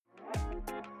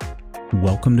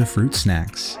Welcome to Fruit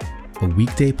Snacks, a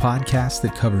weekday podcast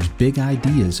that covers big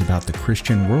ideas about the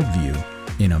Christian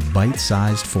worldview in a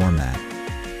bite-sized format.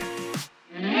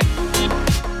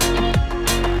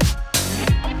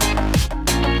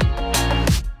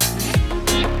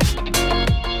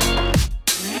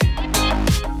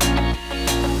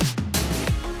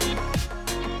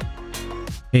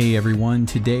 Hey everyone,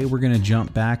 today we're going to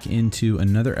jump back into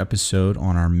another episode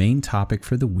on our main topic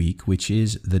for the week, which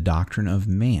is the Doctrine of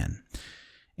Man.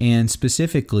 And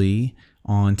specifically,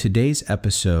 on today's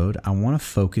episode, I want to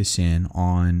focus in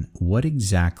on what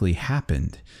exactly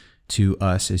happened to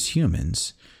us as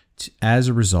humans as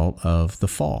a result of the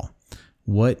fall.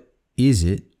 What is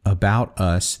it about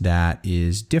us that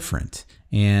is different?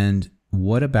 And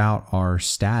what about our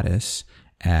status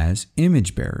as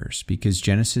image bearers? Because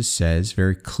Genesis says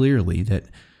very clearly that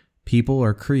people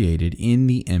are created in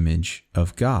the image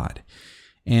of God.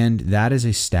 And that is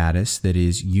a status that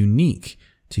is unique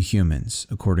to humans,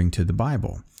 according to the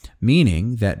Bible,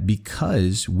 meaning that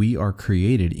because we are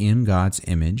created in God's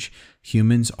image,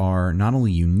 humans are not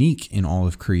only unique in all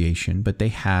of creation, but they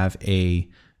have a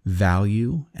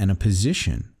value and a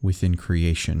position within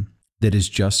creation that is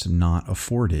just not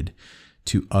afforded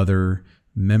to other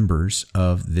members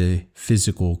of the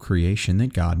physical creation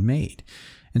that God made.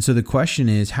 And so the question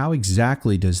is, how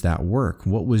exactly does that work?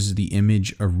 What was the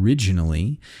image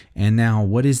originally? And now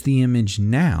what is the image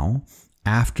now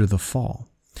after the fall?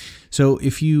 So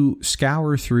if you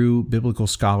scour through biblical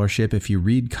scholarship, if you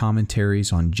read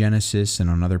commentaries on Genesis and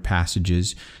on other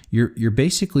passages, you're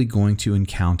basically going to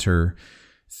encounter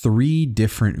three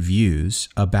different views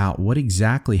about what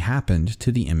exactly happened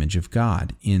to the image of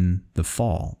God in the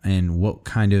fall and what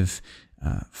kind of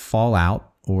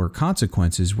fallout or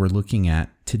consequences we're looking at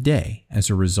today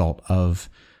as a result of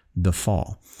the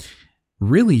fall.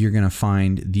 Really, you're going to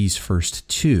find these first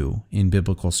two in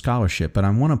biblical scholarship, but I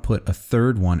want to put a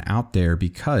third one out there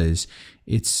because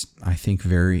it's, I think,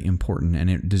 very important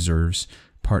and it deserves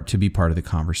to be part of the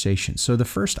conversation. So the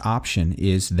first option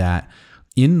is that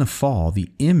in the fall,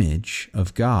 the image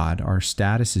of God, our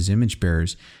status as image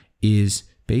bearers, is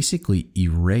basically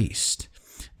erased.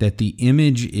 That the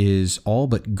image is all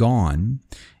but gone,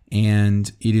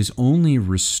 and it is only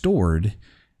restored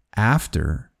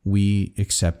after we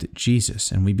accept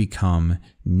Jesus and we become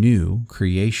new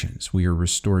creations. We are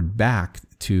restored back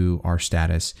to our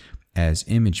status as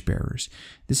image bearers.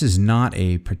 This is not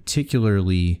a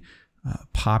particularly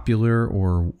popular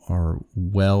or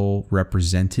well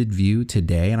represented view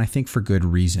today, and I think for good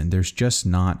reason. There's just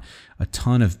not a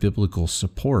ton of biblical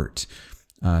support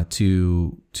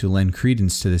to lend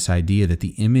credence to this idea that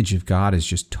the image of God is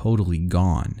just totally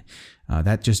gone.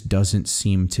 That just doesn't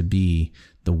seem to be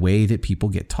the way that people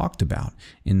get talked about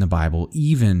in the Bible,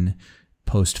 even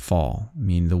post-fall. I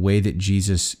mean, the way that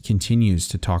Jesus continues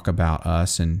to talk about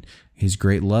us and his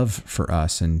great love for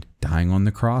us and dying on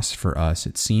the cross for us,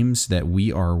 it seems that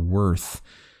we are worth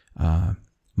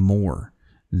more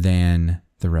than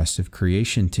the rest of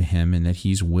creation to him, and that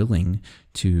he's willing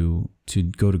to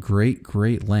go to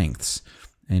great lengths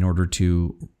in order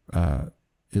to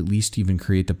at least even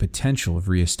create the potential of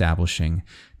reestablishing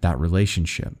that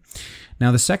relationship.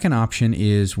 Now, the second option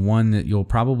is one that you'll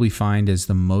probably find as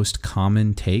the most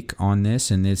common take on this,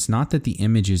 and it's not that the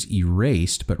image is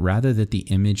erased, but rather that the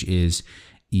image is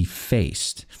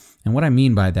effaced. And what I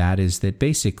mean by that is that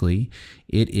basically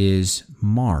it is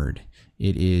marred,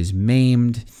 it is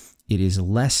maimed, it is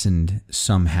lessened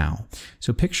somehow.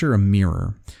 So picture a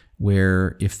mirror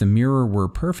where if the mirror were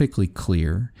perfectly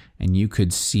clear and you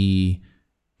could see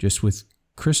just with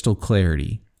crystal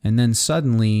clarity, and then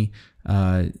suddenly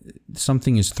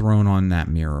something is thrown on that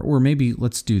mirror. Or maybe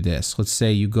let's do this. Let's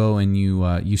say you go and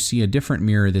you see a different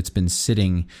mirror that's been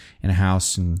sitting in a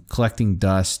house and collecting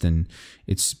dust, and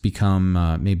it's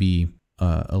become maybe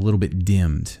a little bit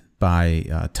dimmed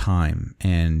by time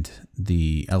and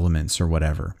the elements or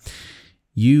whatever.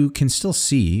 You can still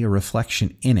see a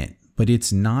reflection in it, but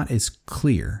it's not as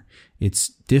clear. It's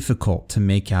difficult to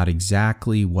make out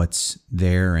exactly what's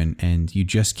there, and you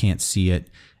just can't see it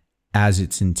as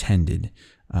it's intended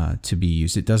to be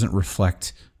used. It doesn't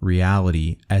reflect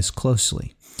reality as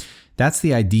closely. That's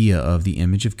the idea of the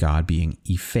image of God being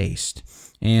effaced.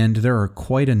 And there are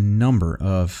quite a number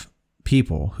of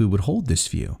people who would hold this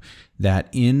view, that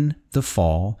in the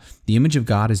fall, the image of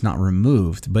God is not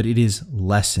removed, but it is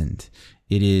lessened.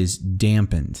 It is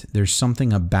dampened. There's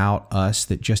something about us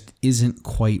that just isn't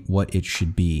quite what it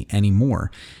should be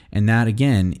anymore. And that,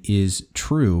 again, is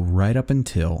true right up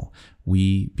until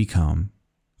we become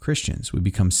Christians. We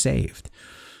become saved.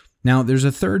 Now, there's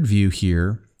a third view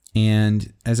here,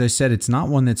 and as I said, it's not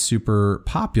one that's super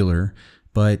popular,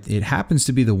 but it happens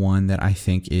to be the one that I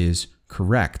think is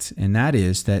correct. And that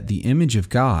is that the image of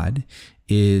God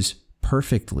is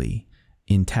perfectly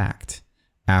intact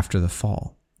after the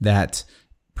fall, that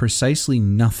precisely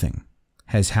nothing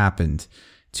has happened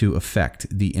to affect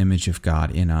the image of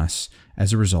God in us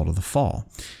as a result of the fall.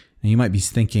 Now you might be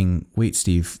thinking, wait,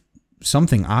 Steve,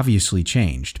 something obviously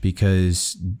changed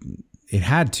because it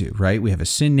had to, right? We have a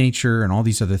sin nature and all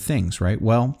these other things, right?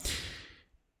 Well,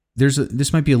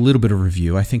 this might be a little bit of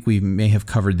review. I think we may have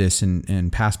covered this in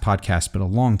past podcasts, but a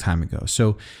long time ago.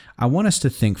 So I want us to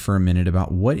think for a minute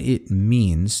about what it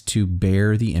means to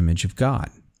bear the image of God.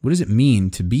 What does it mean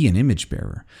to be an image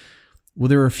bearer? Well,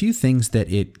 there are a few things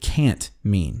that it can't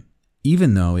mean,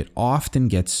 even though it often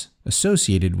gets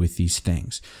associated with these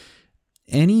things.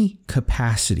 Any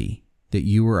capacity that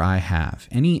you or I have,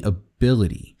 any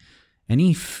ability,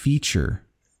 any feature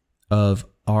of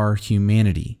our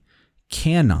humanity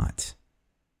cannot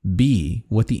be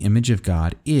what the image of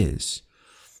God is.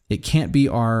 It can't be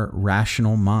our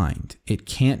rational mind. It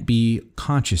can't be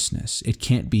consciousness. It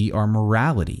can't be our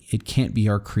morality. It can't be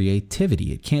our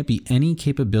creativity. It can't be any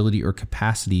capability or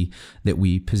capacity that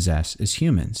we possess as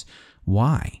humans.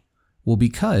 Why? Well,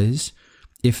 because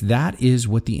if that is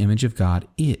what the image of God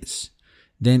is,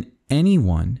 then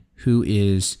anyone who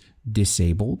is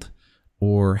disabled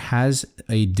or has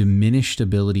a diminished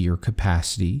ability or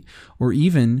capacity, or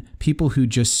even people who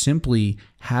just simply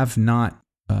have not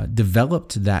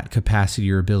developed that capacity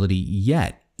or ability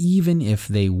yet, even if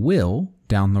they will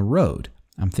down the road.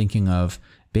 I'm thinking of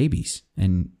babies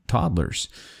and toddlers.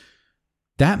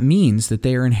 That means that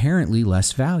they are inherently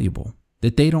less valuable,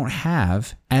 that they don't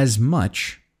have as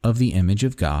much of the image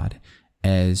of God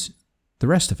as the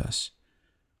rest of us.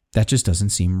 That just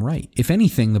doesn't seem right. If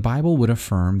anything, the Bible would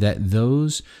affirm that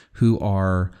those who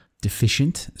are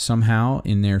deficient somehow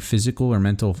in their physical or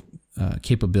mental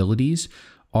capabilities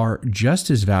are just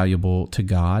as valuable to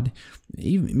God,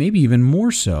 maybe even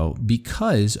more so,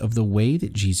 because of the way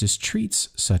that Jesus treats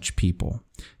such people.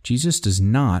 Jesus does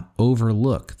not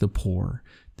overlook the poor,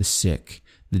 the sick,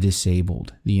 the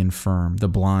disabled, the infirm, the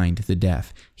blind, the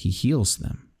deaf. He heals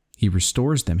them. He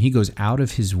restores them. He goes out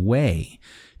of his way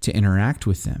to interact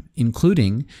with them,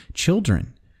 including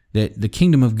children. That the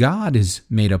kingdom of God is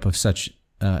made up of such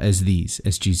as these,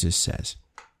 as Jesus says.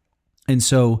 And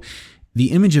so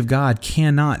the image of God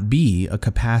cannot be a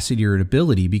capacity or an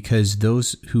ability because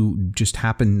those who just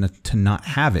happen to not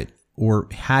have it, or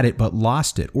had it but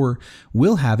lost it, or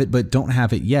will have it but don't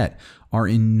have it yet, are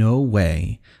in no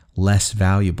way less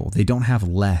valuable. They don't have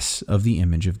less of the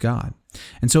image of God.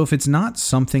 And so if it's not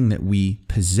something that we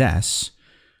possess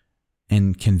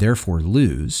and can therefore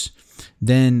lose,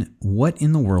 then what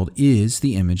in the world is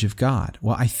the image of God?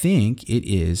 Well, I think it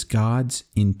is God's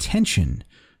intention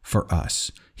for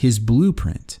us, his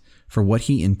blueprint for what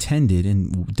he intended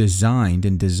and designed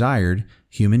and desired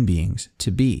human beings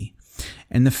to be.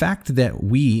 And the fact that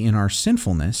we, in our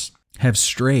sinfulness, have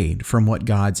strayed from what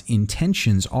God's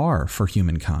intentions are for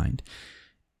humankind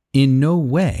in no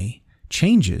way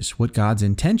changes what God's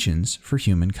intentions for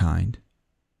humankind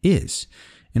is.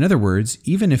 In other words,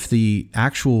 even if the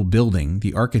actual building,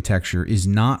 the architecture, is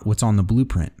not what's on the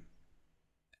blueprint,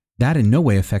 that in no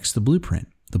way affects the blueprint.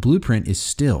 The blueprint is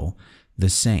still the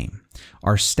same.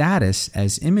 Our status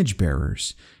as image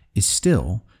bearers is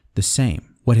still the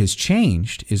same. What has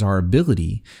changed is our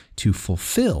ability to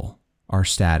fulfill our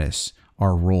status,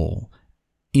 our role,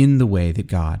 in the way that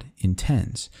God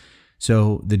intends.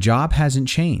 So the job hasn't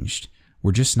changed.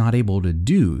 We're just not able to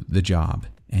do the job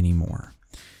anymore.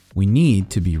 We need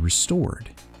to be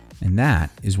restored. And that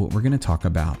is what we're going to talk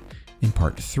about in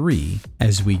part 3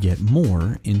 as we get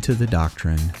more into the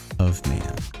doctrine of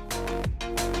man.